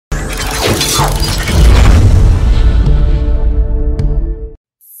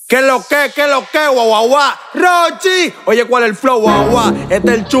¿Qué lo que, guau, guau, guau? ¡Rochi! Oye, ¿cuál es el flow, guau, guau?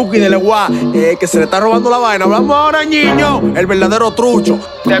 Este es el Chuky de Lewa, que se le está robando la vaina. Hablamos ahora, niño, el verdadero trucho.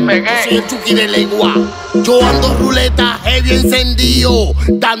 Te pegué. Yo soy el Chuky de Lewa. Yo ando ruleta, heavy encendido,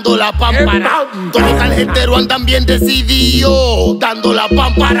 dando la pámpara. Todos los tarjeteros andan bien decididos, dando la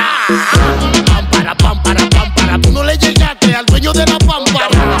pámpara. Pámpara, pámpara, pámpara. Tú no le llegaste al dueño de la pámpara.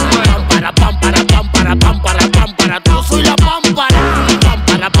 Pámpara, pámpara, pámpara, pámpara, pámpara. Yo soy la pámpara.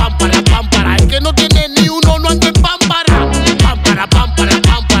 Pámpara, pámpara, el que no tiene ni uno no anda en pámpara. Pámpara, pámpara,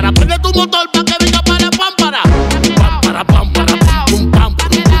 pámpara, prende tu motor pa' que venga para pámpara. Pámpara, pámpara, pum, pam, pum,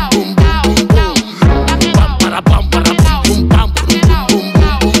 pum, pum, pum, pum. Pámpara, pámpara, pum, pam, pum, pum, pum,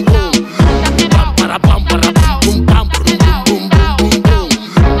 pum, pum. Pámpara, pámpara, pum, pam, pum, pum, pum, pum.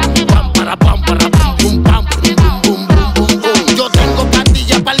 Pámpara, pámpara, pum, pam, pum, pum, pum, pum. Yo tengo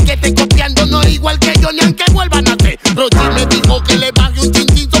pastillas para el que esté copiando, no igual que yo ni aunque vuelvan a hacer. Rochi me dijo que le baje un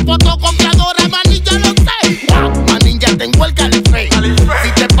fotocopiadora, manín, ya lo sé. Manín, ya tengo el calife.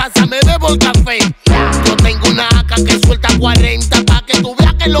 Si te pasa, me bebo el café. Yo tengo una AK que suelta 40 pa' que tú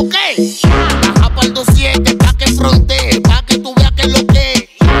veas que lo que. Baja pa'l 27 pa' que frontee, pa' que tú veas que lo que.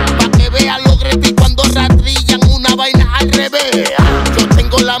 Pa' que veas los gretis cuando rastrillan una vaina al revés. Yo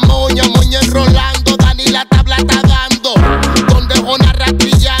tengo la moña enrolando, Dani la tabla está dando. Donde Jona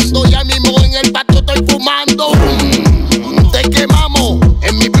rastrillando, ya mismo en el patio estoy fumando. Te quemamos,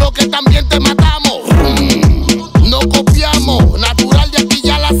 en mi bloque también te matamos. No copiamos, natural de aquí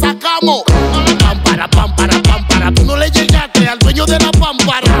ya la sacamos. Pámpara, pámpara, pámpara, tú no le llegaste al dueño de la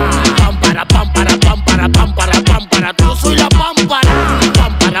pámpara. Pámpara, pámpara, pámpara, pámpara, pámpara, yo soy la pámpara.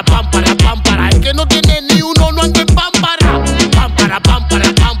 Pámpara, pámpara, pámpara, el que no tiene ni uno no anda en pámpara. Pámpara,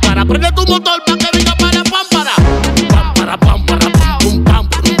 pámpara, pámpara, prende tu motor pa' que venga para pámpara. Pámpara, pámpara, pum, pam,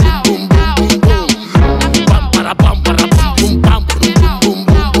 pum, pum, pum, pum, pum. Pámpara, pámpara, pum, pam, pum, pum, pum,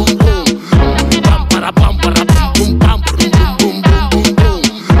 pum, pum. Pámpara, pámpara, pum, pam, pum, pum, pum, pum, pum.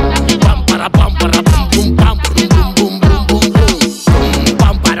 Pámpara, pámpara, pum, pam, pum, pum, pum, pum, pum.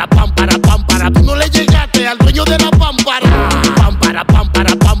 Pámpara, pámpara, pámpara, tú no le llegaste al dueño de la pámpara. Pámpara,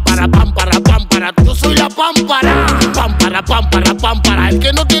 pámpara, pámpara, pámpara, pámpara, yo soy la pámpara. Pámpara, pámpara, pámpara, el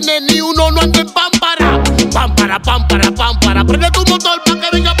que no tiene ni uno no anda en pámpara. Pámpara, pámpara, pámpara, prende tu motor pa' que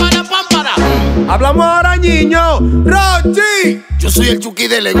venga para pámpara. Hablamos ahora, niño, Rochi. Yo soy el Chuky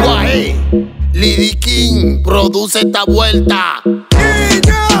de Lewa, Lady King produce esta vuelta.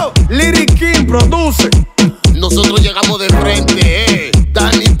 Niño, Lady King produce. Nosotros llegamos de frente,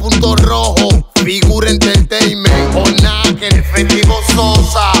 Dani Punto Rojo, Figura Entertainment, Onaque, el efectivo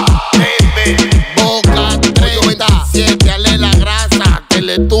Sosa, Pepe, Boca 37, Ale la Grasa,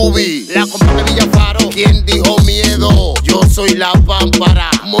 Teletubi, la compa de Villafaro. ¿Quién dijo miedo? Yo soy la pámpara.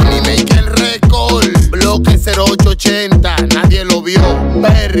 Money Maker Record, bloque 0880, nadie lo vio.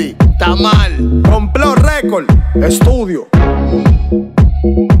 Perry, Tamal, Complot Record, estudio.